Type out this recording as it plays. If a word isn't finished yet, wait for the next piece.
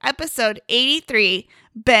episode 83.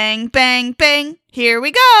 Bang, bang, bang. Here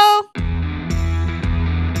we go.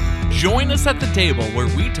 Join us at the table where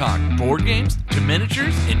we talk board games to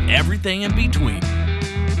miniatures and everything in between.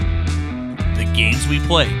 The Games We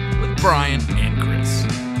Play with Brian and Chris.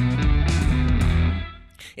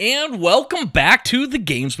 And welcome back to The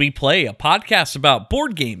Games We Play, a podcast about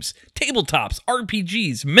board games, tabletops,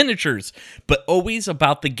 RPGs, miniatures, but always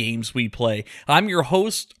about the games we play. I'm your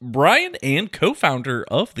host, Brian, and co-founder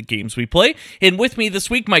of The Games We Play. And with me this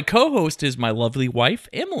week, my co-host is my lovely wife,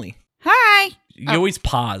 Emily. Hi. You always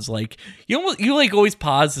pause, like, you always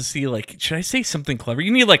pause to see, like, should I say something clever?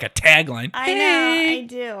 You need, like, a tagline. I know, I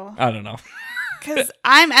do. I don't know. Because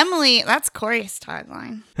I'm Emily. That's Corey's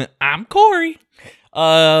tagline. I'm Corey.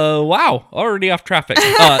 Wow, already off traffic.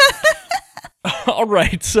 All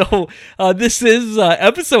right, so this is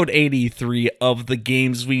episode 83 of The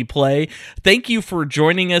Games We Play. Thank you for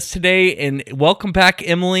joining us today, and welcome back,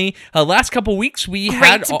 Emily. Last couple weeks we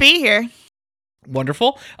Great to be here.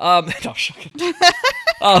 Wonderful. The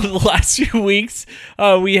last few weeks,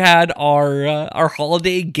 we had our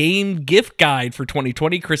holiday game gift guide for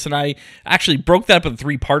 2020. Chris and I actually broke that up in a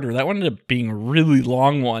 3-parter. That one ended up being a really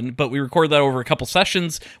long one, but we recorded that over a couple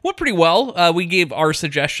sessions. Went pretty well. We gave our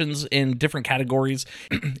suggestions in different categories.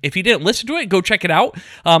 If you didn't listen to it, go check it out.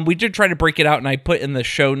 We did try to break it out, and I put in the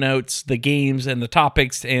show notes the games and the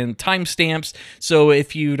topics and timestamps. So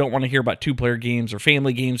if you don't want to hear about 2-player games or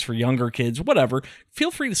family games for younger kids, whatever,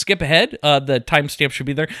 feel free to skip ahead. The timestamp should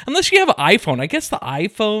be there. Unless you have an iPhone. I guess the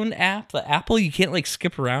iPhone app, the Apple, you can't like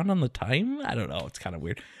skip around on the time. I don't know. It's kind of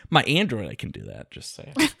weird. My Android, I can do that. Just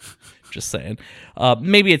saying. Just saying.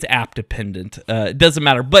 Maybe it's app dependent. It doesn't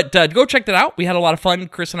matter. But go check that out. We had a lot of fun,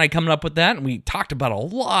 Chris and I, coming up with that. And we talked about a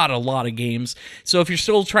lot of games. So if you're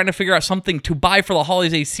still trying to figure out something to buy for the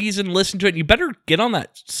holiday season, listen to it. You better get on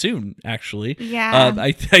that soon, actually. Yeah.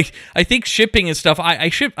 I think shipping and stuff.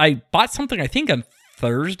 I bought something, I think, on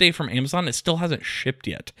Thursday from Amazon. It still hasn't shipped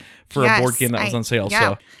yet for a board game that was on sale.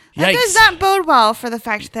 Yeah. So that does not bode well for the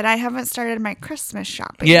fact that I haven't started my Christmas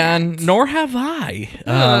shopping. Yeah, yet. and nor have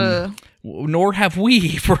I. Nor have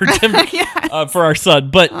we for for our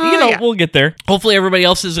son. But, we'll get there. Hopefully everybody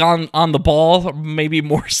else is on the ball, maybe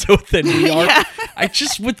more so than we are. Yeah. I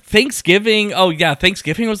just, with Thanksgiving,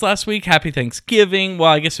 Thanksgiving was last week. Happy Thanksgiving.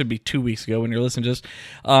 Well, I guess it would be 2 weeks ago when you're listening to this.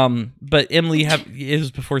 But Emily, it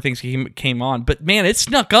was before Thanksgiving came on. But, man, it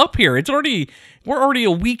snuck up here. We're already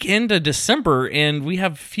a week into December, and we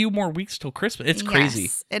have a few more weeks till Christmas. It's crazy.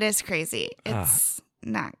 Yes, it is crazy. It's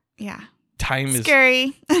not, Time is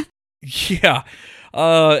scary. Yeah.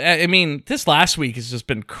 I mean, this last week has just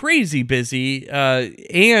been crazy busy.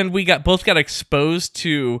 And we both got exposed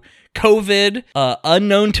to COVID,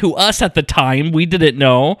 unknown to us at the time. We didn't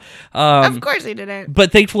know. Of course we didn't.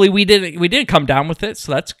 But thankfully we did come down with it,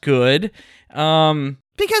 so that's good.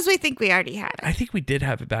 Because we think we already had it. I think we did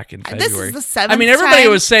have it back in February. This is the 7th I mean, everybody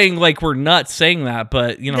time. was saying, like, we're nuts saying that,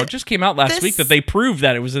 but, it just came out last week that they proved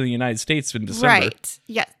that it was in the United States in December. Right.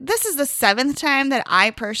 Yeah. This is the 7th time that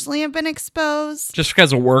I personally have been exposed. Just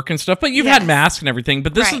because of work and stuff, but you've had masks and everything.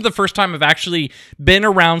 But this is the first time I've actually been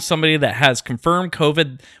around somebody that has confirmed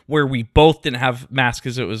COVID where we both didn't have masks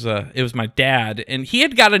because it was my dad, and he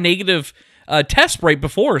had got a negative test right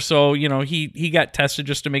before, so he got tested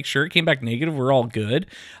just to make sure. It came back negative. We're all good.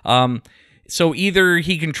 So either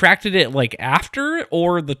he contracted it like after,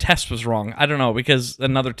 or the test was wrong. I don't know, because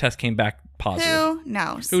another test came back positive.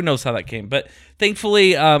 Who knows how that came? But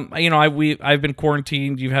thankfully, I've been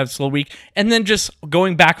quarantined. You've had a slow week, and then just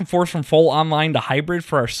going back and forth from full online to hybrid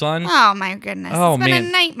for our son. Oh my goodness! It's been a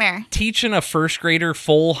nightmare. Teaching a first grader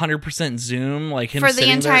full 100% Zoom, like him for the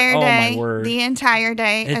entire day. Oh my word! The entire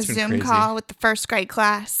day, it's a Zoom crazy. call with the first grade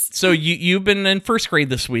class. So you've been in first grade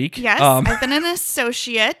this week. Yes, I've been an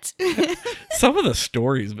associate. Some of the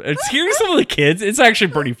stories, hearing some of the kids, it's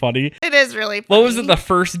actually pretty funny. It is really funny. What was it, the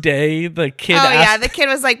first day the kid asked? The kid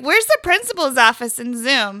was like, "Where's the principal's office in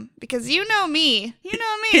Zoom?" Because you know me.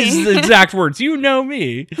 His exact words, "You know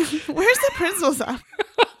me." Where's the principal's office?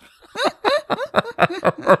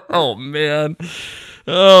 Oh, man.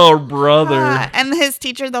 Oh, brother. And his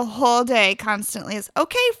teacher the whole day constantly is,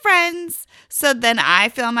 "Okay, friends." So then I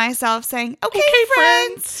feel myself saying, okay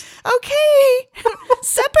friends. Okay,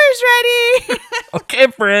 supper's ready. Okay,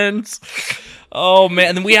 friends. Oh, man.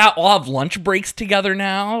 And then we all have lunch breaks together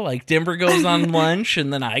now. Like, Denver goes on lunch,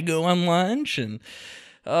 and then I go on lunch. And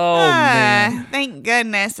Oh, man. Thank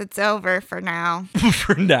goodness it's over for now.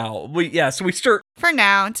 For now. So we start. For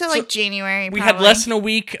now, until like January. We probably. had less than a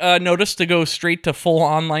week notice to go straight to full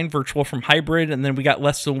online virtual from hybrid, and then we got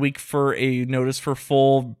less than a week for a notice for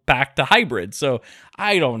full back to hybrid. So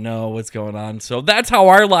I don't know what's going on. So that's how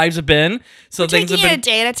our lives have been. So We're things have taking been it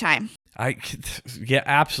a day at a time. Yeah,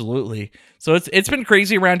 absolutely. So it's been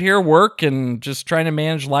crazy around here, work and just trying to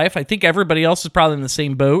manage life. I think everybody else is probably in the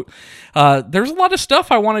same boat. There's a lot of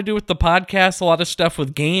stuff I want to do with the podcast, a lot of stuff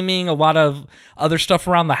with gaming, a lot of other stuff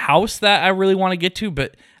around the house that I really want to get to,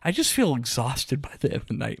 but I just feel exhausted by the end of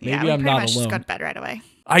the night. Maybe I'm not alone. Just go to bed right away.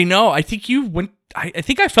 I know. I think you went. I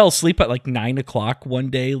think I fell asleep at like 9:00 one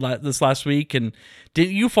day this last week, and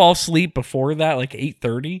didn't you fall asleep before that, like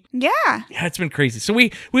 8:30? Yeah. Yeah, it's been crazy. So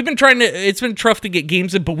we've been trying to. It's been tough to get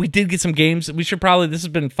games in, but we did get some games. We should probably. This has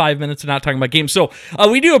been 5 minutes of not talking about games, so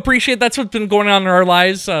we do appreciate that's what's been going on in our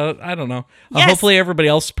lives. I don't know. Yes. Hopefully, everybody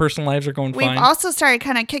else's personal lives are going We've fine. also started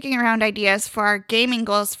kind of kicking around ideas for our gaming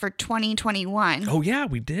goals for 2021. Oh yeah,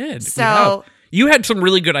 we did. So. You had some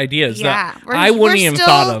really good ideas that I wouldn't even still,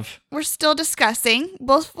 thought of. We're still discussing.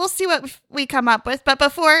 We'll see what we come up with. But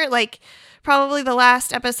before, like, probably the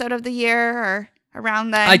last episode of the year or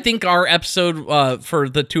around then. I think our episode for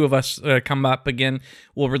the two of us come up again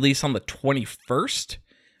will release on the 21st.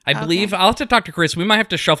 I believe. I'll have to talk to Chris. We might have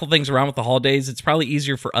to shuffle things around with the holidays. It's probably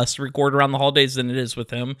easier for us to record around the holidays than it is with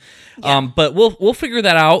him. Yeah. But we'll figure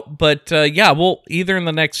that out. But we'll either in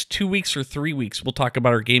the next 2 weeks or 3 weeks, we'll talk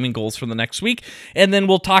about our gaming goals for the next week. And then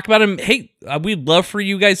we'll talk about them. Hey, we'd love for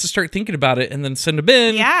you guys to start thinking about it and then send them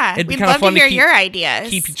in. Yeah, it'd be we'd kind love of fun to hear keep, your ideas.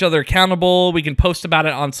 Keep each other accountable. We can post about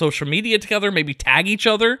it on social media together, maybe tag each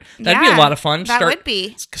other. That'd be a lot of fun. That would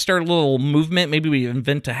be. Start a little movement. Maybe we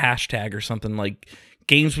invent a hashtag or something like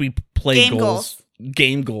games we play Game goals.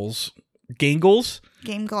 Game goals. Game goals?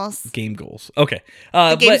 Game goals. Game goals. Okay.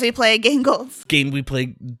 The games we play, game goals. Game we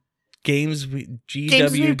play. Games we.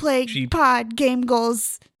 Games we play. Pod. Game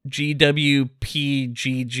goals.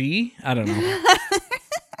 GWPGG. I don't know.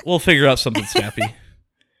 We'll figure out something snappy.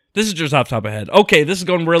 This is just off the top of my head. Okay, this is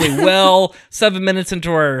going really well. 7 minutes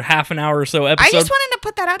into our half an hour or so episode. I just wanted to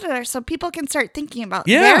put that out there so people can start thinking about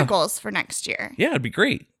their goals for next year. Yeah, it'd be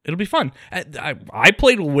great. It'll be fun. I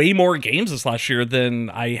played way more games this last year than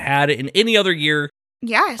I had in any other year.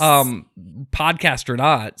 Yes. Podcast or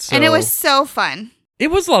not. So. And it was so fun.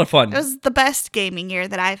 It was a lot of fun. It was the best gaming year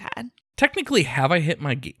that I've had. Technically, have I hit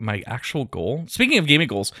my actual goal? Speaking of gaming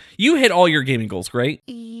goals, you hit all your gaming goals, right?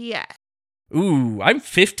 Yeah. Ooh, I'm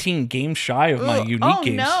 15 games shy of my unique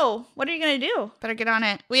games. Oh, no. What are you going to do? Better get on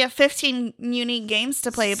it. We have 15 unique games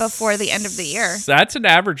to play before the end of the year. That's an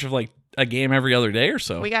average of like a game every other day or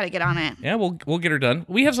so. We got to get on it. Yeah, we'll get her done.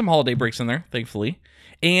 We have some holiday breaks in there, thankfully.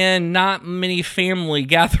 And not many family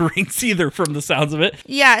gatherings either from the sounds of it.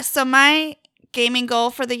 Yeah, so my gaming goal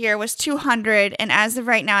for the year was 200, and as of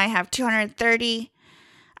right now, I have 230.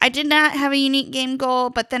 I did not have a unique game goal,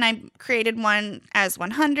 but then I created one as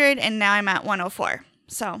 100, and now I'm at 104.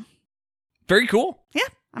 So, very cool. Yeah,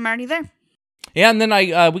 I'm already there. Yeah, and then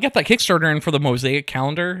we got that Kickstarter in for the Mosaic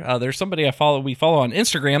calendar. There's somebody we follow on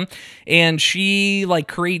Instagram, and she like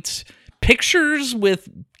creates pictures with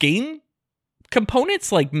game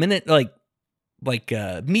components, like meeples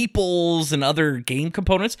and other game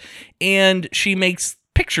components, and she makes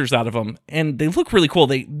pictures out of them, and they look really cool.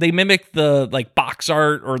 They mimic the like box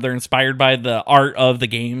art, or they're inspired by the art of the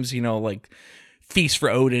games, you know, like Feast for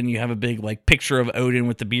Odin. You have a big like picture of Odin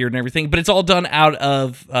with the beard and everything, but it's all done out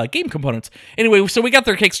of game components. Anyway, so we got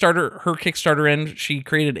her Kickstarter in. She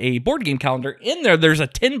created a board game calendar. In there's a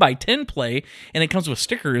 10x10 play, and it comes with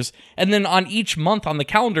stickers. And then on each month on the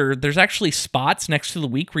calendar, there's actually spots next to the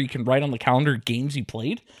week where you can write on the calendar games you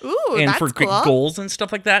played. Ooh, and that's for cool. Goals and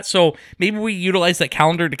stuff like that. So maybe we utilize that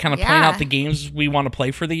calendar to kind of plan out the games we want to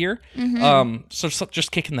play for the year. Mm-hmm. So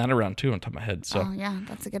just kicking that around too on top of my head. So yeah,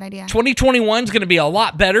 that's a good idea. 2021 is going to be a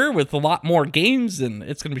lot better with a lot more games, and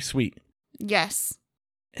it's going to be sweet. Yes.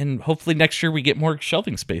 And hopefully next year we get more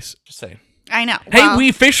shelving space. Just saying. I know. Hey, we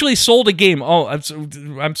officially sold a game. Oh,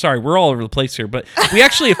 I'm sorry. We're all over the place here, but we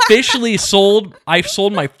actually officially I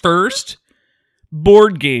sold my first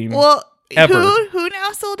board game. Well, ever. Who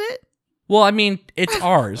now sold it? Well, I mean, it's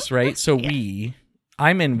ours, right? So Yeah.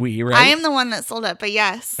 I'm in right? I am the one that sold it, but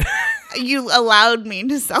yes, you allowed me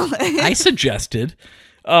to sell it. I suggested.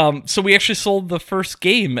 So we actually sold the first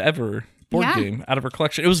game ever, board game, out of our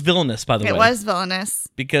collection. It was Villainous, by the way. It was Villainous.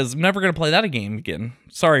 Because I'm never going to play that game again.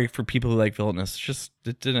 Sorry for people who like Villainous. Just,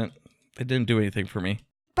 it didn't do anything for me.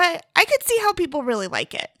 but I could see how people really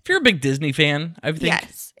like it. If you're a big Disney fan, I think.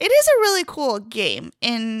 Yes. It is a really cool game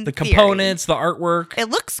in The theory. components, the artwork. It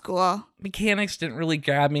looks cool. Mechanics didn't really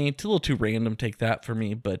grab me. It's a little too random, take that for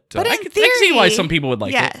me, but, But I in can see why theory, some people would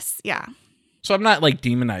like it. Yes, yeah. So I'm not like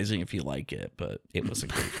demonizing if you like it, but it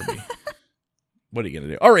wasn't great for me. What are you going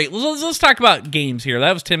to do? All right, let's talk about games here.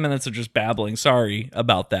 That was 10 minutes of just babbling. Sorry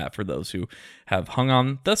about that for those who have hung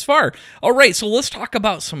on thus far. All right, so let's talk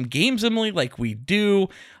about some games, Emily, like we do.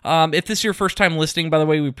 If this is your first time listening, by the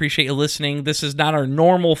way, we appreciate you listening. This is not our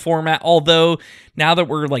normal format, although now that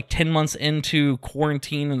we're like 10 months into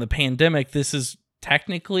quarantine and the pandemic, this is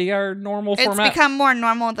technically our normal format. It's become more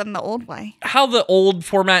normal than the old way. How the old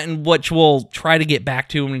format, and which we'll try to get back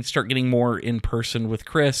to when we start getting more in person with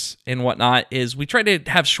Chris and whatnot, is we try to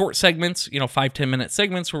have short segments, 5-10 minute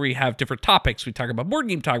segments where we have different topics. We talk about board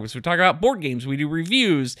game topics, we talk about board games, we do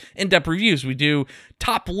reviews, in-depth reviews, we do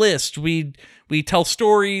top list, we tell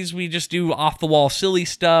stories, we just do off the wall silly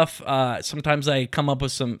stuff. Sometimes I come up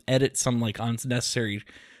with some edits, some like unnecessary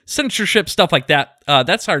censorship, stuff like that.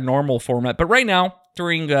 That's our normal format. But right now,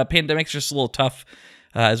 during pandemic, it's just a little tough,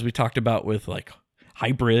 as we talked about with like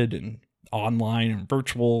hybrid and online and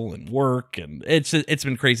virtual and work, and it's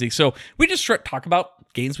been crazy. So we just talk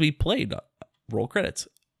about games we played. Roll credits.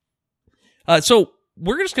 So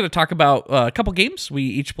we're just going to talk about a couple games we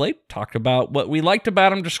each played, talk about what we liked about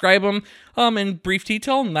them, describe them in brief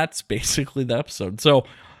detail, and that's basically the episode. So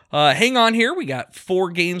hang on here. We got 4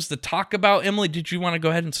 games to talk about. Emily, did you want to go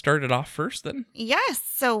ahead and start it off first then? Yes.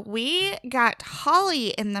 So we got Holly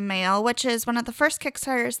in the mail, which is one of the first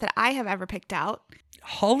Kickstarters that I have ever picked out.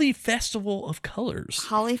 Holly Festival of Colors.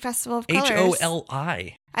 Holly Festival of Colors.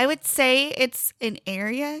 HOLI. I would say it's an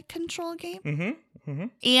area control game. Mm-hmm.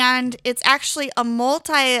 And it's actually a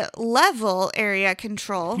multi-level area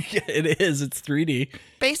control. Yeah, it is. It's 3D.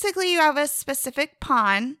 Basically, you have a specific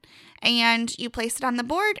pawn, and you place it on the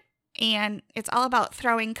board, and it's all about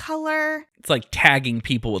throwing color. It's like tagging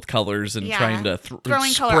people with colors and trying to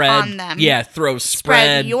throwing spread color on them. Yeah,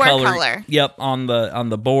 spread your color. Yep, on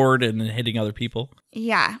the board and then hitting other people.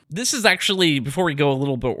 Yeah. This is actually, before we go a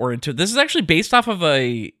little bit more into it, this is actually based off of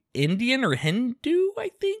a Indian or Hindu,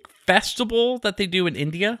 I think, festival that they do in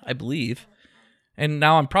India, I believe. And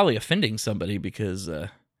now I'm probably offending somebody because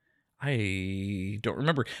I don't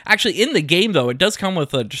remember. Actually, in the game, though, it does come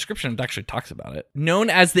with a description that actually talks about it. Known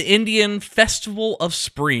as the Indian Festival of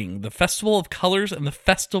Spring, the Festival of Colors, and the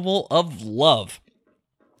Festival of Love.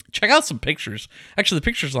 Check out some pictures. Actually, the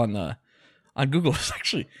pictures on Google is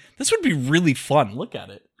actually, this would be really fun. Look at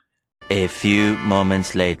it. A few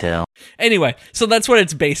moments later. Anyway, so that's what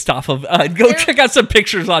it's based off of. Go check out some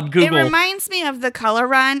pictures on Google. It reminds me of the Color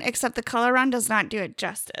Run, except the Color Run does not do it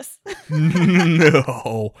justice.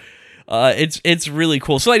 No. It's really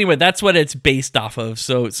cool. So anyway, that's what it's based off of.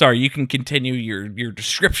 So sorry, you can continue your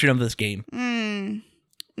description of this game.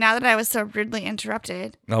 Now that I was so rudely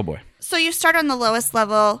interrupted. Oh boy. So you start on the lowest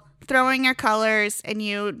level, throwing your colors, and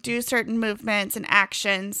you do certain movements and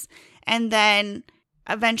actions, and then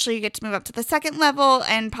eventually you get to move up to the second level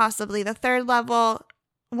and possibly the third level.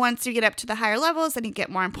 Once you get up to the higher levels, then you get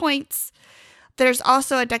more points. There's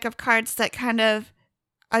also a deck of cards that kind of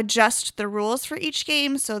adjust the rules for each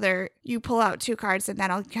game. So you pull out 2 cards, and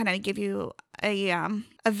that'll kind of give you a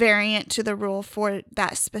variant to the rule for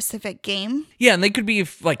that specific game. Yeah, and they could be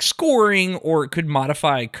like scoring, or it could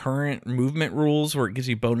modify current movement rules where it gives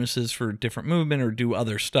you bonuses for different movement or do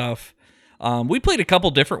other stuff. We played a couple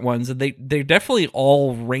different ones, and they're definitely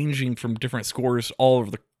all ranging from different scores all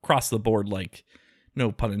over across the board, like,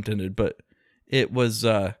 no pun intended, but it was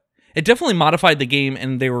it definitely modified the game,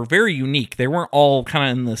 and they were very unique. They weren't all kind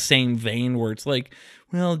of in the same vein where it's like,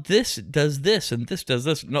 well, this does this and this does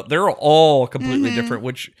this. No, they're all completely different,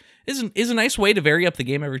 which is a nice way to vary up the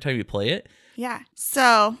game every time you play it. Yeah.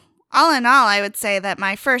 So all in all, I would say that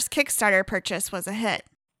my first Kickstarter purchase was a hit.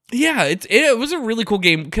 Yeah, it was a really cool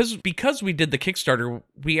game because we did the Kickstarter,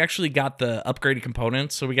 we actually got the upgraded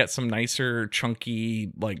components, so we got some nicer,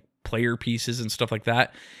 chunky, like, player pieces and stuff like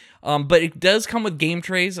that. But it does come with game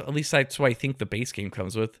trays, at least that's what I think the base game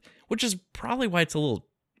comes with, which is probably why it's a little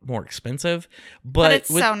more expensive. But it's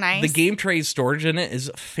so nice. The game tray storage in it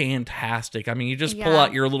is fantastic. I mean, you just pull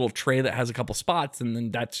out your little tray that has a couple spots, and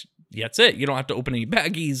then that's it. You don't have to open any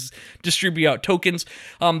baggies, distribute out tokens,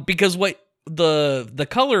 because what the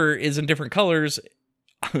color is in different colors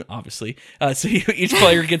obviously. So each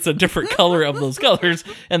player gets a different color of those colors,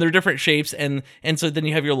 and they're different shapes, and so then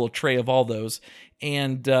you have your little tray of all those.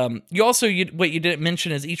 And you also, what you didn't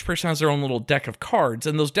mention is each person has their own little deck of cards,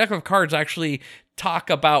 and those deck of cards actually talk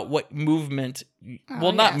about what movement,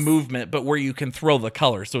 not movement, but where you can throw the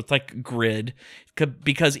color. So it's like a grid,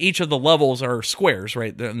 because each of the levels are squares,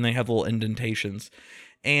 right? And they have little indentations.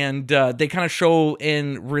 And they kind of show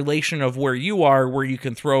in relation of where you are, where you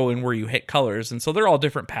can throw and where you hit colors. And so they're all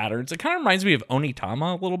different patterns. It kind of reminds me of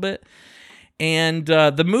Onitama a little bit. And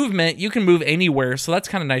the movement, you can move anywhere. So that's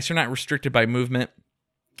kind of nice. You're not restricted by movement.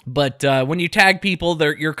 But when you tag people,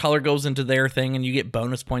 your color goes into their thing and you get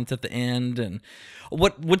bonus points at the end. And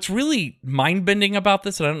what's really mind-bending about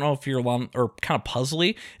this, and I don't know if you're along or kind of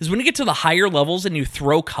puzzly, is when you get to the higher levels and you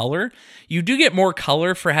throw color, you do get more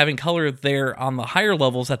color for having color there on the higher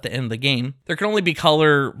levels at the end of the game. There can only be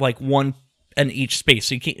color like one in each space.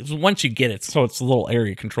 So you can't, once you get it, so it's a little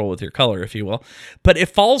area control with your color, if you will. But it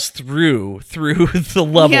falls through the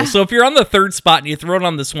level. Yeah. So if you're on the third spot and you throw it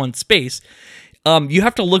on this one space, you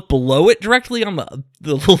have to look below it directly on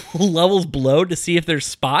the levels below to see if there's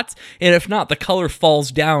spots. And if not, the color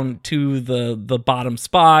falls down to the bottom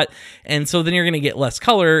spot. And so then you're going to get less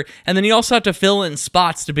color. And then you also have to fill in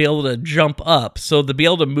spots to be able to jump up. So to be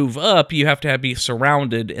able to move up, you have to be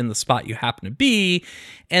surrounded in the spot you happen to be.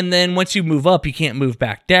 And then once you move up, you can't move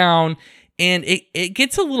back down. And it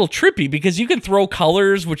gets a little trippy because you can throw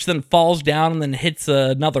colors, which then falls down and then hits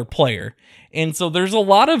another player. And so there's a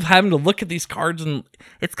lot of having to look at these cards, and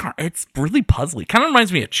it's really puzzly. Kind of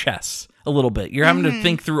reminds me of chess a little bit. You're having to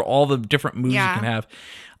think through all the different moves you can have.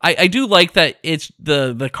 I do like that it's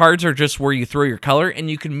the cards are just where you throw your color, and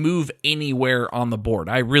you can move anywhere on the board.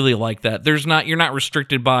 I really like that. You're not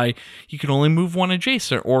restricted by, you can only move one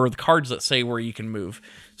adjacent, or the cards that say where you can move.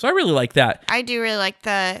 So I really like that. I do really like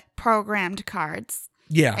the programmed cards.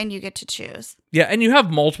 Yeah. And you get to choose. Yeah, and you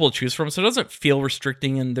have multiple to choose from, so it doesn't feel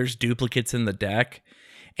restricting, and there's duplicates in the deck.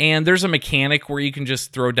 And there's a mechanic where you can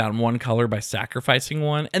just throw down one color by sacrificing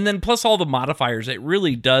one. And then plus all the modifiers, it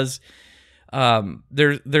really does.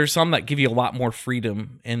 There's some that give you a lot more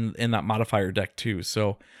freedom in that modifier deck too.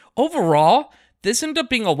 So overall, this ended up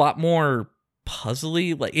being a lot more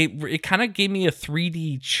puzzly. Like it kind of gave me a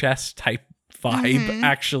 3D chess type vibe,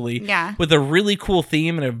 actually. Yeah. With a really cool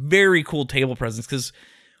theme and a very cool table presence. Because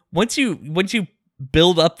once you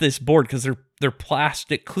build up this board, because they're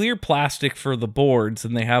plastic, clear plastic for the boards,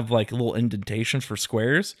 and they have like little indentations for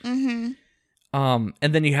squares. Mm-hmm.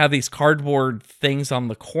 And then you have these cardboard things on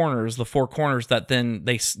the corners, the four corners, that then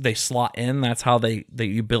they slot in. That's how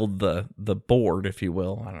you build the board, if you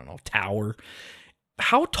will. I don't know, tower.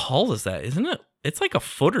 How tall is that? Isn't it? It's like a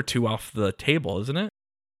foot or two off the table, isn't it?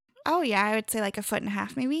 Oh yeah, I would say like a foot and a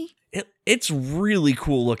half, maybe. It's really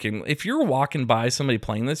cool looking. If you're walking by somebody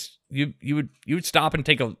playing this, you would stop and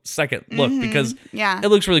take a second look, because it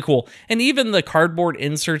looks really cool. And even the cardboard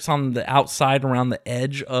inserts on the outside around the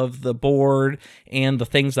edge of the board and the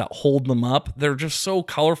things that hold them up, they're just so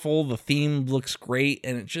colorful. The theme looks great,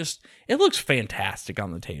 and it looks fantastic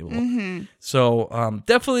on the table. Mm-hmm. So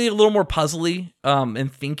definitely a little more puzzly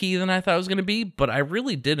and thinky than I thought it was going to be, but I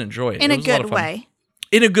really did enjoy it. In it a good way.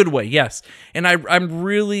 In a good way, yes. And I'm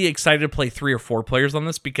really excited to play 3 or 4 players on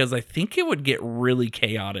this, because I think it would get really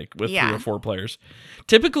chaotic with 3 or 4 players.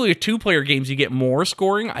 Typically, with 2-player games, you get more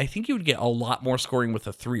scoring. I think you would get a lot more scoring with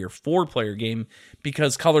a 3 or 4-player game,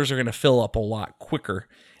 because colors are going to fill up a lot quicker.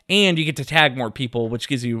 And you get to tag more people, which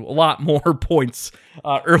gives you a lot more points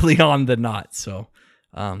early on than not. So,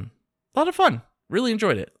 a lot of fun. Really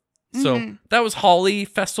enjoyed it. So, that was Holly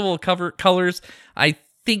Festival of Colors. I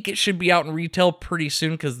think it should be out in retail pretty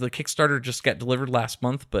soon, because the Kickstarter just got delivered last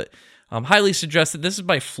month, but highly suggested. This is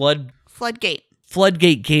by Floodgate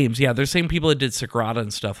Games. Yeah, they're the same people that did Sagrada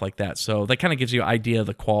and stuff like that, so that kind of gives you an idea of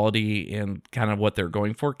the quality and kind of what they're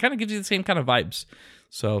going for. Kind of gives you the same kind of vibes,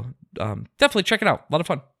 so definitely check it out. A lot of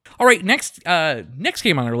fun. All right, next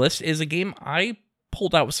game on our list is a game I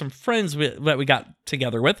pulled out with some friends that we got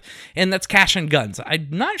together with, and that's Cash and Guns. I'm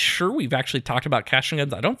not sure we've actually talked about Cash and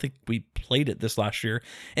Guns. I don't think we played it this last year.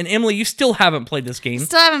 And Emily, you still haven't played this game.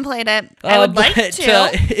 Still haven't played it. I would like to.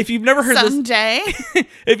 If you've never heard someday.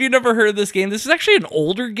 If you've never heard of this game, this is actually an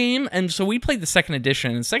older game, and so we played the second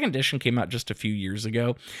edition. And the second edition came out just a few years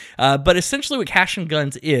ago. But essentially, what Cash and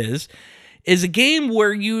Guns is a game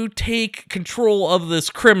where you take control of this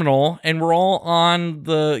criminal, and we're all on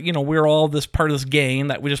we're all this part of this gang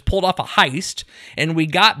that we just pulled off a heist, and we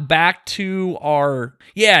got back to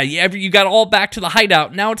you got all back to the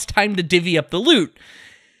hideout. Now it's time to divvy up the loot.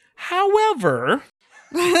 However,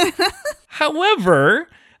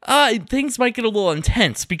 things might get a little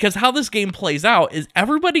intense because how this game plays out is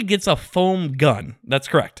everybody gets a foam gun. That's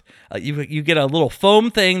correct. You get a little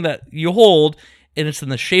foam thing that you hold, and it's in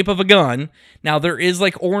the shape of a gun. Now, there is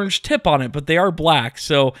like orange tip on it, but they are black.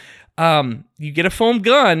 So you get a foam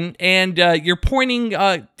gun, and you're pointing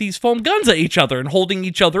these foam guns at each other and holding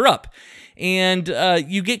each other up. And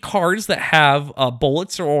you get cards that have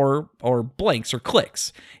bullets or blanks or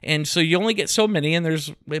clicks. And so you only get so many, and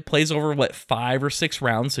it plays over, 5 or 6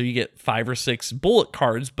 rounds. So you get 5 or 6 bullet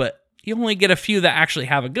cards, but you only get a few that actually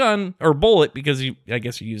have a gun or bullet because I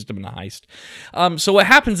guess you used them in a heist. So what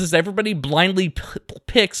happens is everybody blindly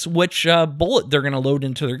picks which bullet they're going to load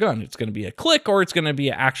into their gun. It's going to be a click or it's going to be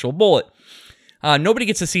an actual bullet. Nobody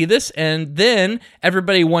gets to see this, and then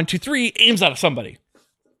everybody 1, 2, 3 aims at somebody.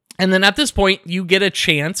 And then at this point, you get a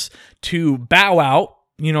chance to bow out.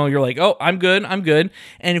 You know, you're like, oh, I'm good.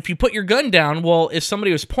 And if you put your gun down, well, if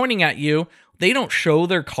somebody was pointing at you, they don't show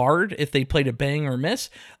their card if they played a bang or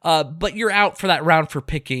miss. But you're out for that round for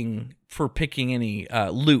picking any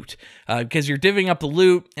loot. Because you're divvying up the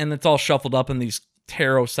loot, and it's all shuffled up in these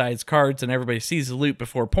tarot-sized cards, and everybody sees the loot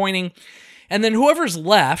before pointing. And then whoever's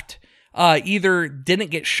left either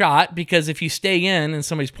didn't get shot, because if you stay in and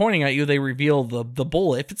somebody's pointing at you, they reveal the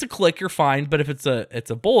bullet. If it's a click, you're fine, but if it's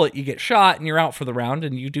a bullet, you get shot and you're out for the round,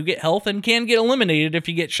 and you do get health and can get eliminated if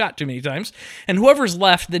you get shot too many times. And whoever's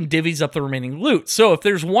left then divvies up the remaining loot. So if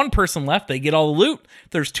there's one person left, they get all the loot. If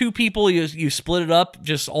there's 2 people, you split it up,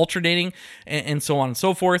 just alternating, and so on and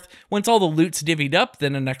so forth. Once all the loot's divvied up,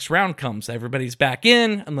 then the next round comes. Everybody's back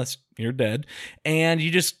in, unless you're dead, and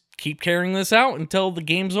you just keep carrying this out until the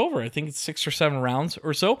game's over. I think it's 6 or 7 rounds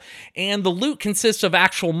or so. And the loot consists of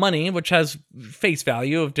actual money, which has face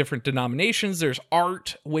value of different denominations. There's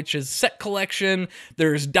art, which is set collection.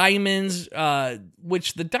 There's diamonds,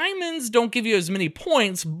 which the diamonds don't give you as many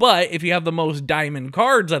points, but if you have the most diamond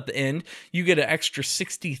cards at the end, you get an extra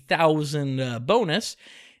 60,000 bonus.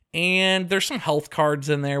 And there's some health cards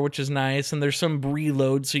in there, which is nice. And there's some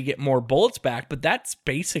reloads, so you get more bullets back. But that's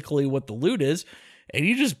basically what the loot is. And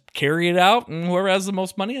you just carry it out, and whoever has the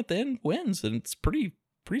most money at the end wins. And it's pretty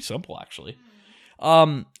simple, actually.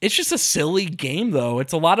 It's just a silly game, though.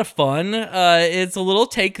 It's a lot of fun. It's a little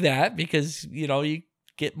take that, because, you know, you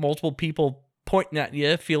get multiple people pointing at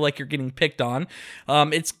you, feel like you're getting picked on.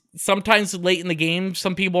 It's sometimes late in the game,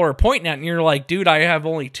 some people are pointing at you, and you're like, dude, I have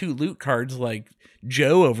only 2 loot cards. Like,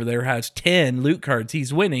 Joe over there has 10 loot cards.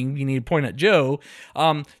 He's winning. You need to point at Joe.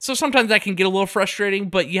 So sometimes that can get a little frustrating,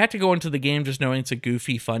 but you have to go into the game just knowing it's a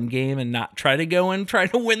goofy, fun game and not try to go and try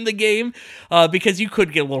to win the game, because you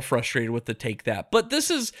could get a little frustrated with the take that. But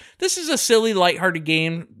this is a silly, lighthearted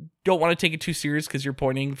game. Don't want to take it too serious because you're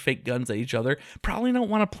pointing fake guns at each other. Probably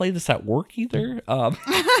don't want to play this at work either.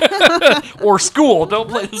 Or school. Don't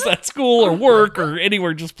play this at school or work or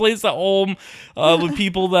anywhere. Just play this at home with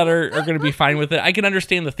people that are going to be fine with it. I can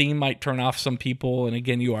understand the theme might turn off some people. And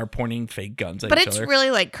again, you are pointing fake guns at each other. But it's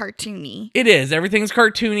really like cartoony. It is. Everything's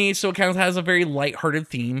cartoony, so it kind of has a very lighthearted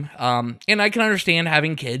theme. And I can understand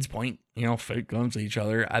having kids point, fake guns at each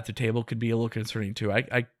other at the table could be a little concerning too.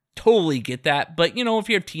 I totally get that, but if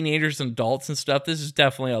you have teenagers and adults and stuff, this is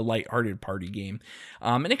definitely a lighthearted party game.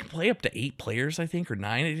 And it can play up to 8 players, I think, or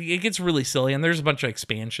 9. It gets really silly, and there's a bunch of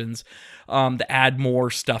expansions to add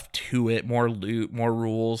more stuff to it, more loot, more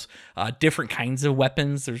rules, different kinds of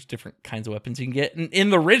weapons. There's different kinds of weapons you can get. And in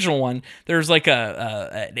the original one, there's like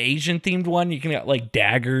an Asian themed one. You can get like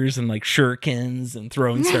daggers and like shurikens and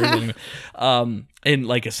throwing stars and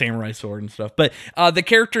like a samurai sword and stuff. But the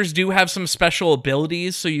characters do have some special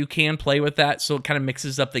abilities, so you can play with that. So it kind of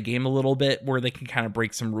mixes up the game a little bit where they can kind of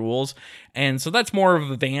break some rules. And so that's more of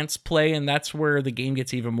advanced play, and that's where the game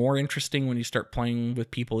gets even more interesting when you start playing with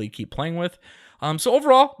people you keep playing with. So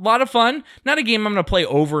overall, a lot of fun. Not a game I'm going to play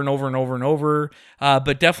over and over and over and over,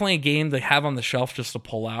 but definitely a game to have on the shelf just to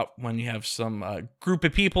pull out when you have some group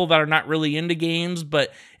of people that are not really into games,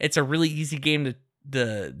 but it's a really easy game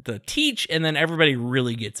to teach, and then everybody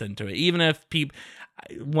really gets into it. Even if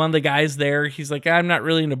one of the guys there, he's like, I'm not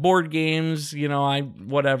really into board games,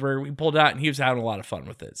 whatever. We pulled it out, and he was having a lot of fun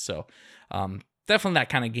with it. So definitely that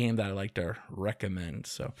kind of game that I like to recommend.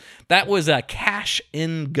 So that was Cash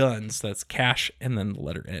in Guns. That's cash and then the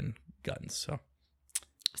letter N, guns. So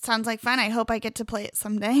sounds like fun. I hope I get to play it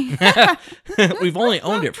someday. We've only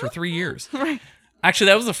owned it for 3 years. Right. Actually,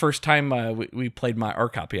 that was the first time we played our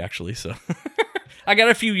copy, actually. So I got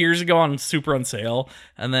it a few years ago on sale,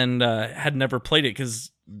 and then had never played it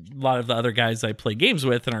because a lot of the other guys I play games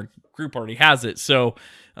with in our group already has it. So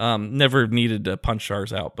never needed to punch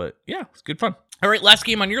ours out. But yeah, it's good fun. All right, last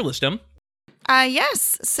game on your list, Em.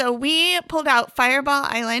 Yes. So we pulled out Fireball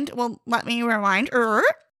Island. Well, let me rewind.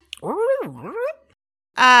 Fireball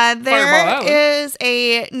There Island. is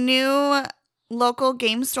a new local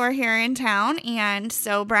game store here in town, and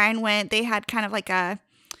so Brian went. They had kind of like a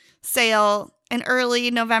sale, an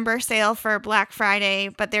early November sale for Black Friday,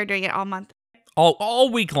 but they're doing it all month. All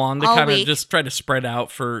week long. They All kind of week. just try to spread out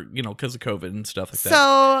for, because of COVID and stuff like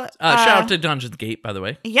So, that. Shout out to Dungeons Gate, by the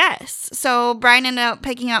way. yes. So Brian ended up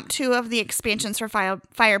picking up 2 of the expansions for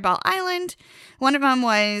Fireball Island. One of them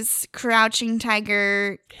was Crouching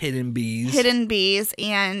Tiger, Hidden Bees. Hidden Bees,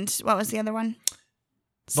 and what was the other one?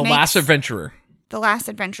 The Last Snakes? Adventurer. The Last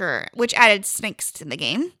Adventurer, which added snakes to the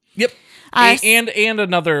game. Yep. And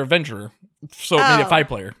another adventurer. So it made it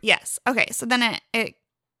 5-player, Yes. Okay. So then it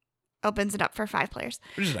opens it up for 5 players.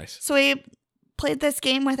 which is nice. So we played this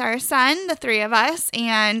game with our son, the 3 of us,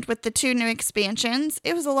 and with the 2 new expansions.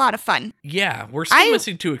 It was a lot of fun. Yeah, we're still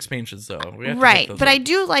missing 2 expansions, though. We have to Right. pick those But up. I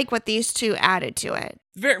do like what these 2 added to it.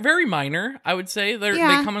 Very, very minor, I would say. They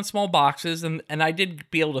Yeah. come in small boxes, and I did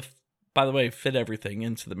be able to, by the way, fit everything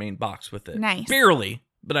into the main box with it. Nice. Barely,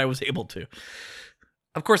 but I was able to.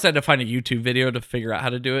 Of course, I had to find a YouTube video to figure out how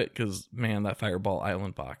to do it, because, man, that Fireball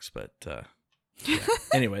Island box. But yeah.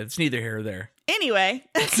 Anyway, it's neither here or there. Anyway.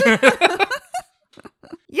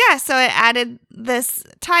 Yeah, so it added this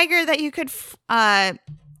tiger that you could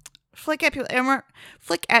flick at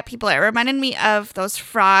people. It reminded me of those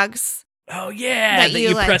frogs. Oh, yeah, that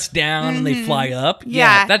you like- press down and they Mhm. fly up.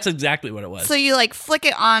 Yeah. That's exactly what it was. So you like flick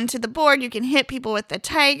it onto the board. You can hit people with the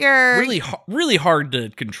tiger. really hard to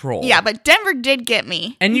control. Yeah, but Denver did get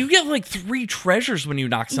me. And you get like 3 treasures when you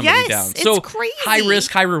knock somebody Yes, down. it's So crazy. high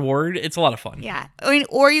risk, high reward. It's a lot of fun. Yeah.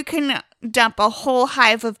 Or you can dump a whole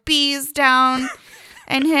hive of bees down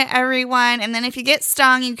and hit everyone. And then if you get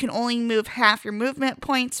stung, you can only move half your movement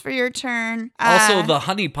points for your turn. Also, the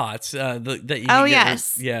honey pots that you Oh, can get.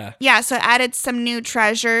 yes. Yeah. Yeah, so it added some new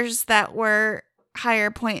treasures that were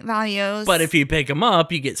higher point values. But if you pick them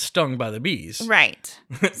up, you get stung by the bees. Right.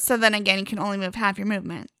 So then again, you can only move half your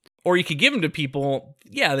movement. Or you could give them to people.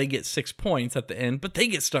 Yeah, they get 6 points at the end, but they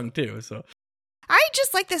get stung too. So I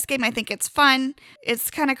just like this game. I think it's fun.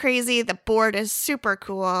 It's kind of crazy. The board is super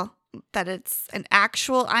cool. That it's an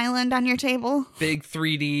actual island on your table. big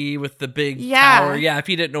 3D with the big Yeah. tower. Yeah, if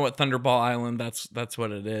you didn't know what Thunderball Island, that's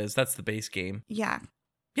what it is. That's the base game. Yeah.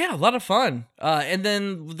 Yeah, a lot of fun. And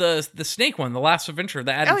then the snake one, the Last Adventure,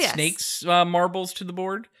 that added Oh, yes. snakes marbles to the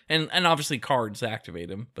board, and obviously cards to activate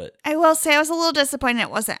them. But I will say I was a little disappointed it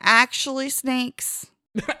wasn't actually snakes.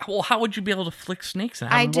 well, how would you be able to flick snakes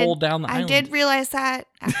and have I them did roll down the I island? did realize that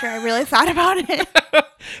after I really thought about it.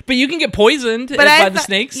 But you can get poisoned But by the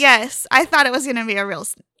snakes. Yes, I thought it was going to be a real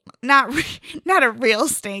not a real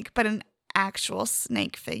snake, but an actual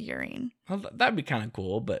snake figurine. Well, that'd be kind of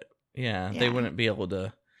cool. But yeah, they Yeah. wouldn't be able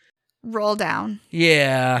to. Roll down.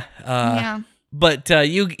 Yeah. Yeah. But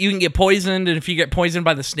you can get poisoned, and if you get poisoned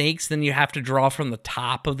by the snakes, then you have to draw from the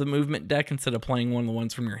top of the movement deck instead of playing one of the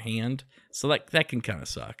ones from your hand. So that can kind of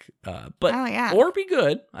suck. But Oh, yeah. or be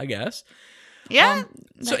good, I guess. Yeah.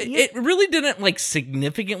 So but it really didn't like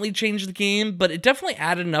significantly change the game, but it definitely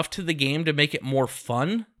added enough to the game to make it more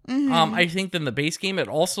fun. Mhm. I think than the base game. It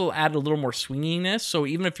also added a little more swinginess. So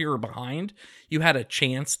even if you were behind, you had a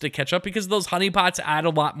chance to catch up because those honeypots add a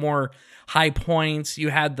lot more high points. You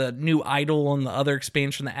had the new idol and the other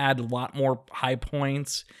expansion that added a lot more high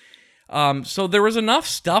points. So there was enough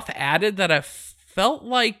stuff added that I felt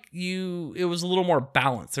like it was a little more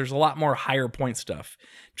balanced. There's a lot more higher point stuff.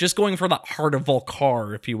 Just going for that Heart of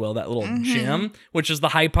Volcar, if you will, that little gem, which is the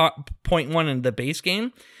high point one in the base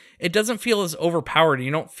game. It doesn't feel as overpowered.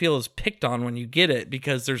 You don't feel as picked on when you get it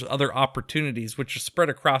because there's other opportunities which are spread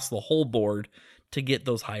across the whole board to get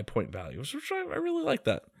those high point values, which I really like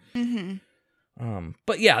that.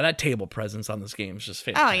 But yeah, that table presence on this game is just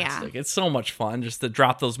fantastic. yeah. It's so much fun just to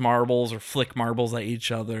drop those marbles or flick marbles at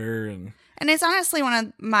each other. And it's honestly one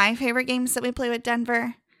of my favorite games that we play with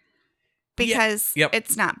Denver because Yep.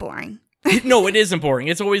 it's not boring. no, it isn't boring.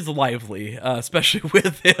 It's always lively, especially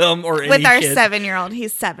with him or With any our kid. 7-year-old,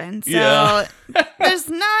 he's 7. So Yeah. there's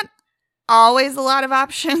not always a lot of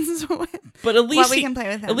options with But at least what we can play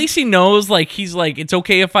with him. At least he knows, he's like, it's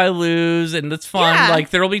okay if I lose, and it's fun. Yeah.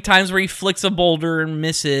 Like, there'll be times where he flicks a boulder and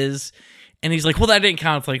misses, and he's like, well, that didn't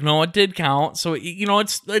count. It's like, no, it did count. So,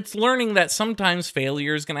 it's learning that sometimes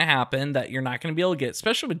failure is going to happen, that you're not going to be able to get,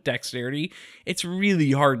 especially with dexterity. It's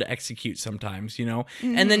really hard to execute sometimes,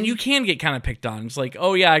 And then you can get kind of picked on. It's like,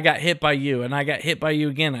 oh, yeah, I got hit by you, and I got hit by you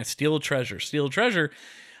again. I steal a treasure.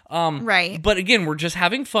 right. But again, we're just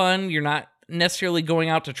having fun. You're not necessarily going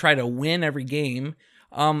out to try to win every game,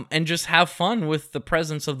 and just have fun with the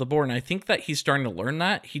presence of the board. And I think that he's starting to learn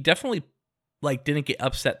that. He definitely like didn't get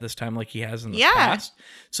upset this time like he has in the Yeah. past.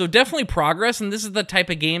 So definitely progress, and this is the type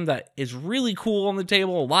of game that is really cool on the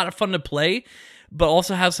table, a lot of fun to play, but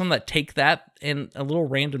also have some that take that and a little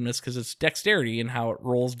randomness because it's dexterity and how it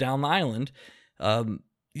rolls down the island. And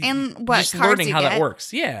what just cards learning you how get. that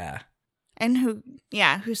works. Yeah. And who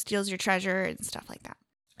steals your treasure and stuff like that.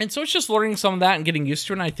 And so it's just learning some of that and getting used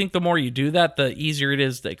to it. And I think the more you do that, the easier it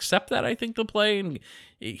is to accept that, I think, to play. And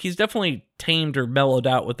he's definitely tamed or mellowed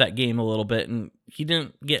out with that game a little bit. And he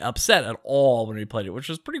didn't get upset at all when he played it, which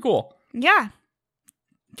was pretty cool. Yeah.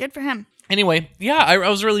 Good for him. Anyway, yeah, I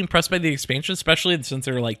was really impressed by the expansion, especially since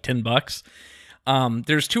they're like $10.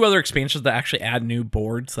 There's 2 other expansions that actually add new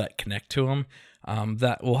boards that connect to them.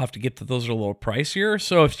 That we'll have to get to. Those are a little pricier.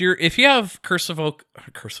 So if you have Curse of Oak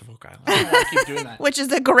Island, I keep doing that. Which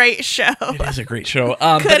is a great show. It is a great show.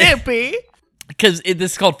 Could it be? Because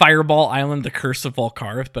this is called Fireball Island, the Curse of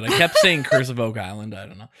Volkarth, but I kept saying Curse of Oak Island. I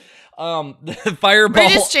don't know. The Fireball. We're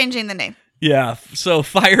just changing the name. Yeah, so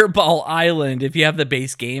Fireball Island, if you have the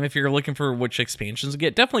base game, if you're looking for which expansions to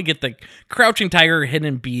get, definitely get the Crouching Tiger,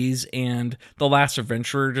 Hidden Bees, and The Last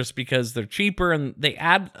Adventurer, just because they're cheaper and they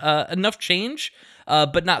add enough change,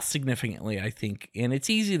 but not significantly, I think. And it's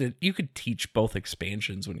easy you could teach both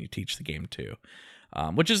expansions when you teach the game too,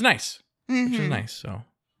 which is nice. Mm-hmm. Which is nice, so...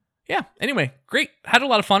 Yeah, anyway, great. Had a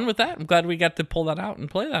lot of fun with that. I'm glad we got to pull that out and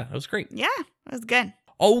play that. It was great. Yeah, it was good.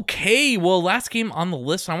 Okay, well, last game on the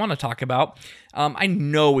list I want to talk about. I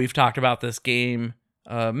know we've talked about this game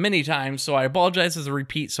many times, so I apologize as a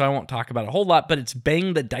repeat, so I won't talk about it a whole lot, but it's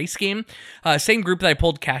Bang the Dice game. Same group that I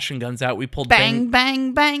pulled Cash and Guns out. We pulled Bang,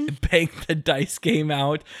 bang, bang. Bang the Dice game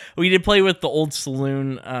out. We did play with the Old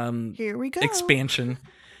Saloon Here we go. expansion.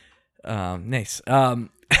 Nice.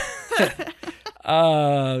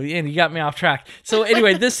 And you got me off track. So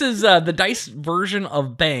anyway, this is the dice version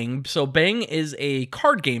of Bang. So Bang is a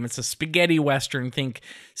card game. It's a spaghetti western. Think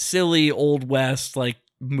silly old west like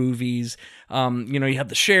movies. You have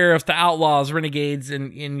the sheriff, the outlaws, renegades,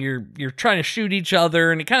 and you're trying to shoot each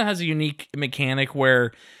other. And it kind of has a unique mechanic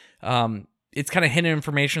where it's kind of hidden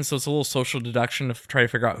information, so it's a little social deduction to try to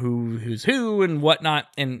figure out who's who and whatnot,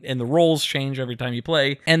 and the roles change every time you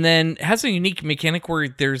play. And then it has a unique mechanic where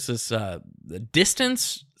there's this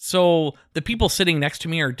distance. So the people sitting next to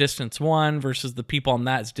me are distance 1 versus the people on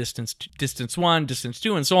that is distance 1, distance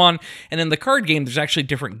 2, and so on. And in the card game, there's actually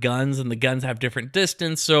different guns, and the guns have different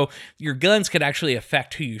distance. So your guns could actually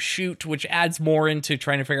affect who you shoot, which adds more into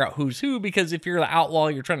trying to figure out who's who, because if you're the outlaw,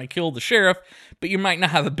 you're trying to kill the sheriff, but you might not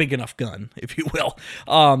have a big enough gun, if you will.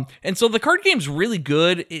 And so the card game's really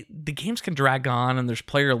good. The games can drag on, and there's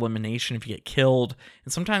player elimination if you get killed,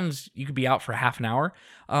 and sometimes you could be out for half an hour.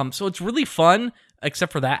 So it's really fun,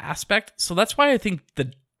 except for that aspect. So that's why I think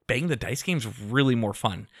the Bang the Dice game is really more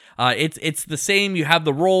fun. It's the same. You have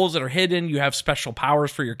the roles that are hidden. You have special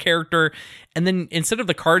powers for your character. And then instead of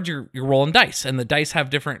the cards, you're rolling dice. And the dice have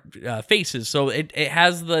different faces. So it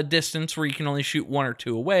has the distance where you can only shoot 1 or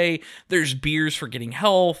 2 away. There's beers for getting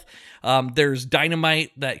health. There's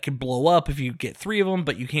dynamite that can blow up if you get 3 of them,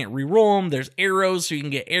 but you can't re-roll them. There's arrows, so you can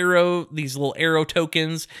get these little arrow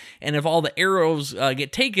tokens. And if all the arrows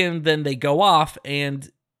get taken, then they go off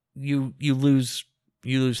and you lose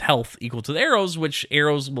health equal to the arrows, which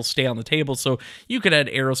arrows will stay on the table. So you could add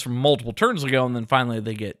arrows from multiple turns ago, and then finally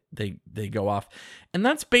they go off. And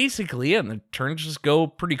that's basically it. And the turns just go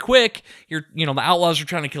pretty quick. The outlaws are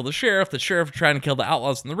trying to kill the sheriff are trying to kill the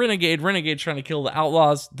outlaws, and the renegade's trying to kill the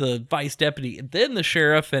outlaws, the vice deputy, and then the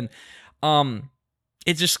sheriff. And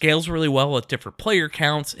it just scales really well with different player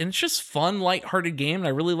counts, and it's just fun, lighthearted game. And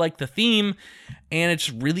I really like the theme, and it's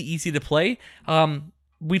really easy to play.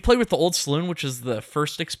 We played with the Old Saloon, which is the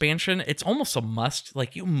first expansion. It's almost a must.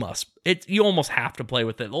 Like, you almost have to play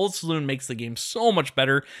with it. The Old Saloon makes the game so much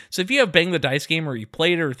better. So if you have Bang the Dice game, or you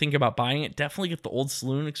played it or think about buying it, definitely get the Old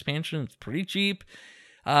Saloon expansion. It's pretty cheap.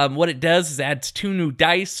 What it does is adds 2 new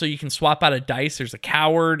dice, so you can swap out a dice. There's a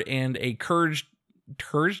coward and a courage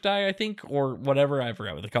die, I think, or whatever. I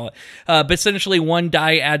forgot what they call it. But essentially, 1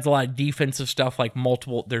 die adds a lot of defensive stuff, like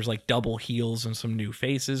there's like double heals and some new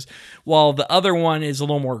faces, while the other one is a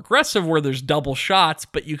little more aggressive, where there's double shots,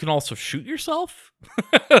 but you can also shoot yourself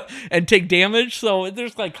and take damage. So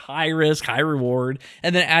there's like high risk, high reward,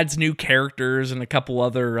 and then adds new characters and a couple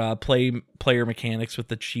other player mechanics with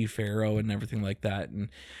the chief arrow and everything like that. And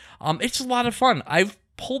it's a lot of fun. I've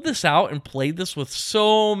pulled this out and played this with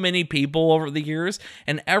so many people over the years,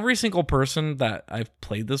 and every single person that I've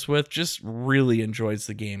played this with just really enjoys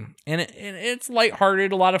the game. And it's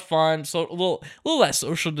lighthearted, a lot of fun, so a little less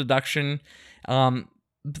social deduction.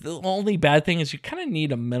 The only bad thing is you kind of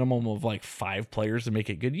need a minimum of like 5 players to make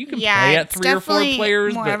it good. You can Yeah, play at it's 3 or 4 definitely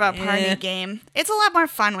players, more but of a party game. It's a lot more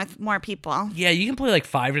fun with more people. yeah, you can play like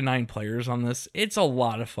 5 to 9 players on this. It's a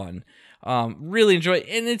lot of fun. Really enjoy it,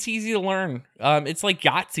 and it's easy to learn. It's like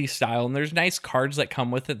Yahtzee style, and there's nice cards that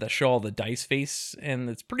come with it that show all the dice face, and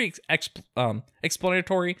it's pretty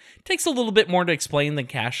explanatory. It takes a little bit more to explain than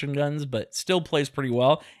Cash and Guns, but still plays pretty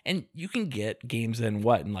well. And you can get games in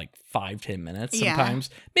like 5-10 minutes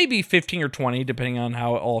sometimes, maybe 15 or 20, depending on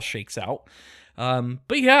how it all shakes out.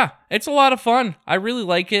 But yeah, it's a lot of fun. I really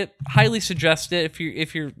like it. Highly suggest it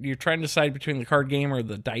if you're trying to decide between the card game or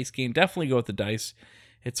the dice game. Definitely go with the dice.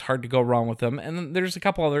 It's hard to go wrong with them. And then there's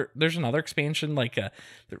another expansion like that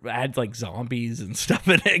adds like zombies and stuff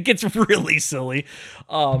in it. It gets really silly.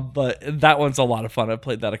 But that one's a lot of fun. I've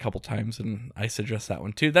played that a couple times and I suggest that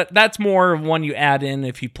one too. That's more of one you add in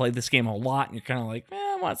if you play this game a lot and you're kind of like,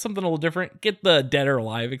 I want something a little different. Get the Dead or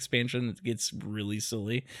Alive expansion. It gets really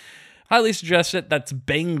silly. Highly suggest it. That's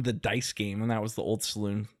Bang the Dice game, and that was the Old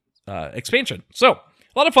Saloon expansion. So, a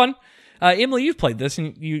lot of fun. Emily, you've played this,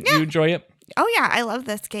 and you enjoy it? Oh, yeah, I love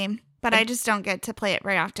this game, but I just don't get to play it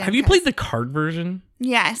very often. Have you played the card version?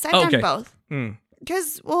 Yes, I've done both.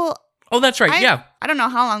 Because, oh, that's right, yeah. I don't know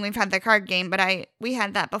how long we've had the card game, but we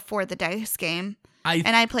had that before the dice game.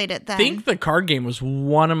 And I played it then. I think the card game was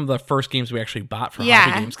one of the first games we actually bought for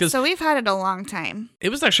hobby games. So we've had it a long time. It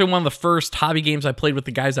was actually one of the first hobby games I played with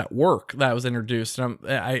the guys at work that was introduced. And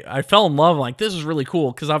I fell in love. Like, this is really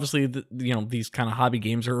cool because obviously, these kind of hobby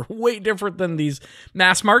games are way different than these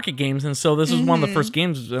mass market games. And so this is one of the first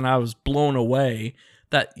games, and I was blown away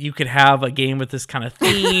that you could have a game with this kind of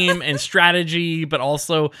theme and strategy, but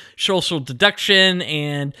also social deduction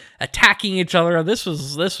and attacking each other. This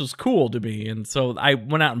was cool to me. And so I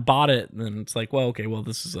went out and bought it, and it's like, well, okay,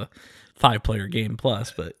 this is a 5-player game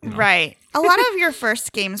plus, but right. A lot of your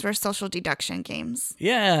first games were social deduction games.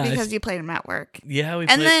 Yeah. Because you played them at work. Yeah, we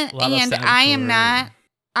played a lot of Saboteur.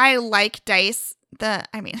 I like dice.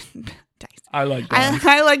 Dice. I like dice.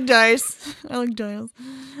 I like dice. I like dice.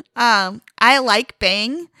 I like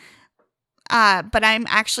Bang, but I'm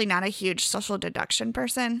actually not a huge social deduction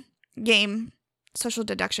person. Social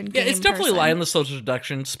deduction game. Yeah, it's definitely light on the social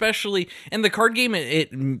deduction, especially in the card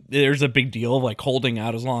game. There's a big deal of like holding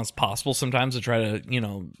out as long as possible sometimes to try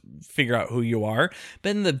to figure out who you are. But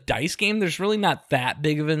in the dice game, there's really not that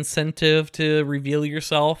big of an incentive to reveal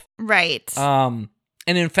yourself. Right.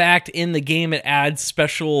 And in fact, in the game, it adds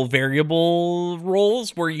special variable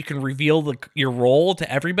roles where you can reveal your role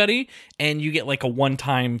to everybody, and you get like a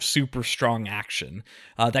one-time super strong action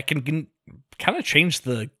that can kind of change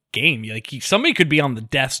the game. Like somebody could be on the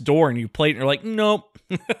death's door, and you play it, and you're like, nope.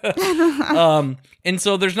 And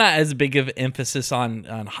so there's not as big of emphasis on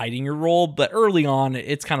hiding your role, but early on,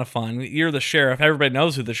 it's kind of fun. You're the sheriff. Everybody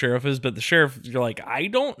knows who the sheriff is, but the sheriff, you're like, I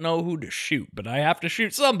don't know who to shoot, but I have to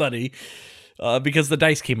shoot somebody. Because the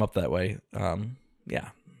dice came up that way. Yeah.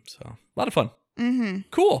 So a lot of fun. Mm-hmm.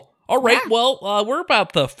 Cool. All right. Yeah. Well, we're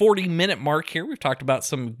about the 40-minute mark here. We've talked about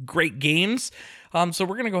some great games. So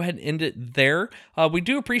we're going to go ahead and end it there. We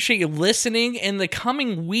do appreciate you listening. In the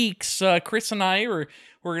coming weeks, Chris and I we're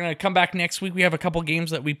going to come back next week. We have a couple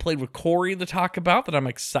games that we played with Corey to talk about that I'm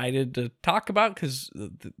excited to talk about because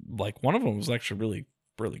one of them was actually really,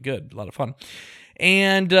 really good. A lot of fun.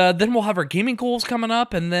 And then we'll have our gaming goals coming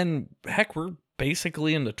up. And then, heck, we're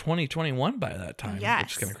basically into 2021 by that time,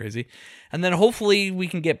 which is kind of crazy. And then hopefully we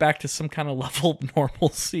can get back to some kind of level of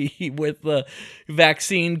normalcy with the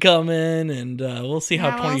vaccine coming. And we'll see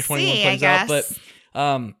how 2021 plays out.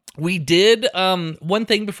 But we did, one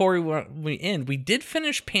thing before we end, we did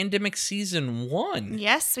finish Pandemic Season 1.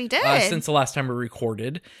 Yes, we did. Since the last time we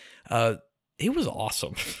recorded. It was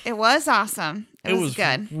awesome. It was awesome. It was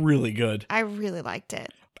good. Really good. I really liked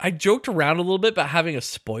it. I joked around a little bit about having a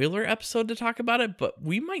spoiler episode to talk about it, but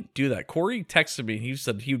we might do that. Corey texted me. He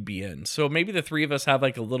said he would be in. So maybe the three of us have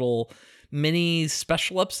like a little mini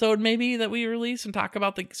special episode maybe that we release and talk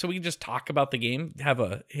about so we can just talk about the game, have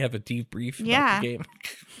a debrief about the game.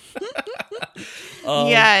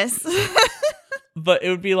 Yes. But it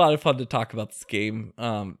would be a lot of fun to talk about this game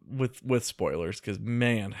with spoilers because,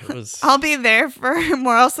 man, it was... I'll be there for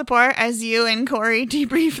moral support as you and Corey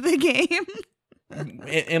debrief the game.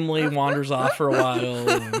 Emily wanders off for a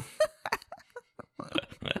while.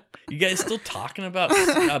 You guys still talking about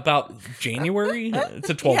January? It's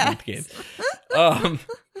a 12-month game. I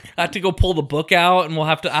have to go pull the book out, and I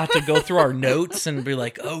have to go through our notes and be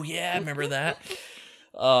like, oh, yeah, I remember that.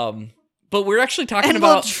 But we're actually talking and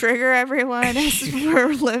we'll about... trigger everyone as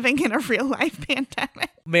we're living in a real life pandemic.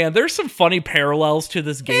 Man, there's some funny parallels to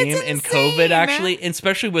this game and COVID, insane. actually, and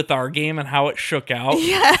especially with our game and how it shook out.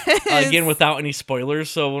 Yes. Again, without any spoilers.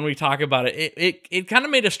 So when we talk about it, it kind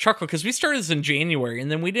of made us chuckle because we started this in January and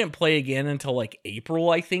then we didn't play again until like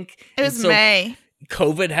April, I think. It was May.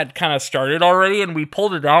 COVID had kind of started already, and we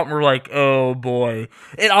pulled it out, and we're like, "Oh boy!"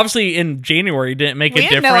 It obviously in January didn't make a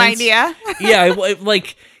difference. We had no idea.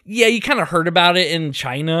 Yeah, you kind of heard about it in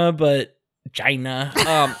China, but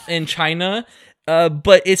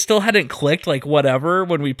but it still hadn't clicked. Like whatever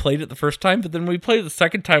when we played it the first time, but then when we played it the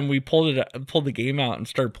second time, we pulled the game out and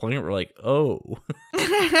started playing it. We're like, "Oh."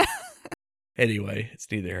 Anyway,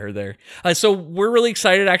 it's neither here nor there. So we're really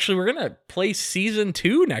excited. Actually, we're going to play Season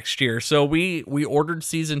 2 next year. So we ordered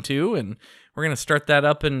Season 2, and we're going to start that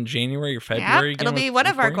up in January or February. Yeah, it'll be one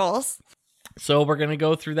of our goals. So we're going to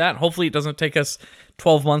go through that. Hopefully it doesn't take us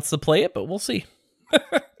 12 months to play it, but we'll see.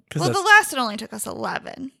 Well, the last one only took us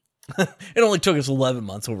 11. It only took us 11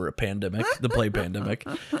 months over a pandemic, the play pandemic.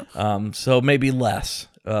 So maybe less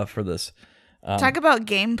for this. Talk about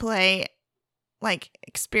gameplay. Like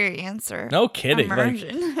experience or no kidding,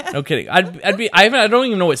 immersion. No kidding. I don't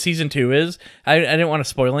even know what Season 2 is. I didn't want to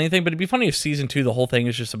spoil anything, but it'd be funny if Season 2, the whole thing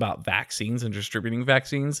is just about vaccines and distributing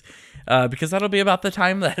vaccines, because that'll be about the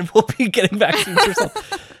time that we'll be getting vaccines or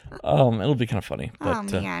something. It'll be kind of funny.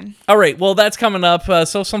 But, man. All right, well that's coming up.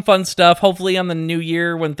 So some fun stuff. Hopefully on the new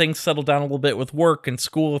year when things settle down a little bit with work and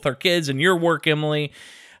school with our kids and your work, Emily.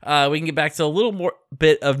 We can get back to a little more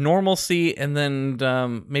bit of normalcy, and then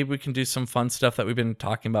maybe we can do some fun stuff that we've been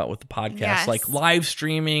talking about with the podcast, like live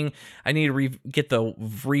streaming. I need to get the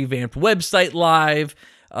revamped website live,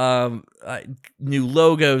 new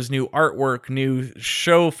logos, new artwork, new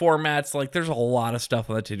show formats. Like there's a lot of stuff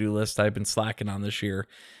on the to-do list I've been slacking on this year.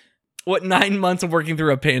 What 9 months of working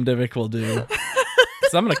through a pandemic will do.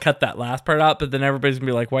 So I'm gonna cut that last part out, but then everybody's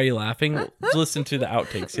gonna be like, "Why are you laughing?" Listen to the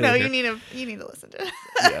outtakes. No, you need to listen to it.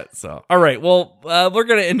 Yeah. So, all right. Well, we're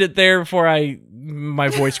gonna end it there before my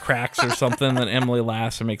voice cracks or something. Then Emily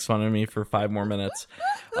laughs and makes fun of me for 5 more minutes.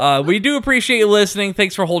 We do appreciate you listening.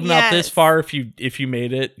 Thanks for holding out this far. If you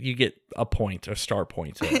made it, you get a star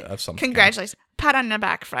point of something. Congratulations. Pat on the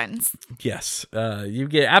back, friends. Yes. You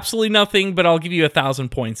get absolutely nothing, but I'll give you 1,000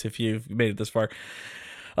 points if you've made it this far.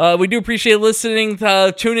 We do appreciate listening.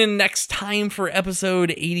 Tune in next time for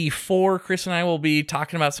episode 84. Chris and I will be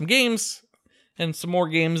talking about some games and some more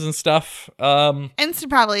games and stuff. And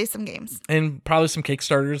probably some games. And probably some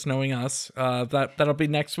Kickstarters, knowing us. That'll be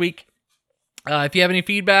next week. If you have any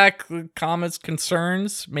feedback, comments,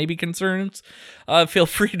 concerns, feel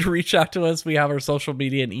free to reach out to us. We have our social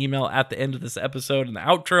media and email at the end of this episode and the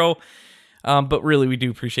outro. But really, we do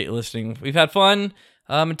appreciate you listening. We've had fun.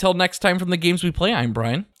 Until next time from the Games We Play, I'm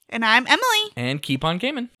Brian. And I'm Emily. And keep on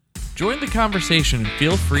gaming. Join the conversation and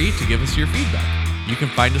feel free to give us your feedback. You can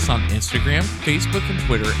find us on Instagram, Facebook, and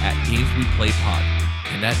Twitter at Games We Play Pod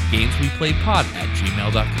and at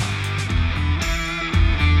gamesweplaypod@gmail.com.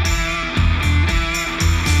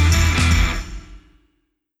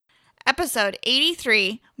 Episode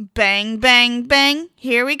 83. Bang, bang, bang.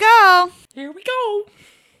 Here we go. Here we go.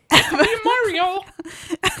 Mario.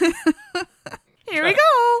 Here we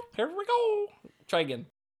go. Here we go. Try again.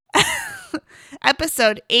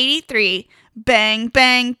 Episode 83. Bang,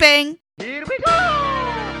 bang, bang. Here we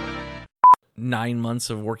go. 9 months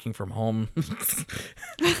of working from home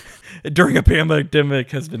during a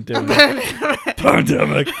pandemic has been doing it.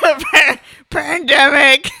 Pandemic.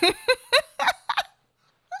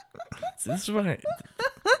 This is what I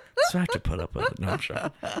have to put up with it. No, I'm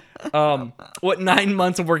sure. What 9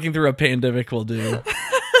 months of working through a pandemic will do.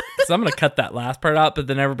 So I'm gonna cut that last part out, but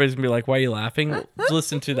then everybody's gonna be like, "Why are you laughing?"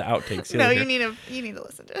 Listen to the outtakes. No, you need to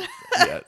listen to it. Yeah.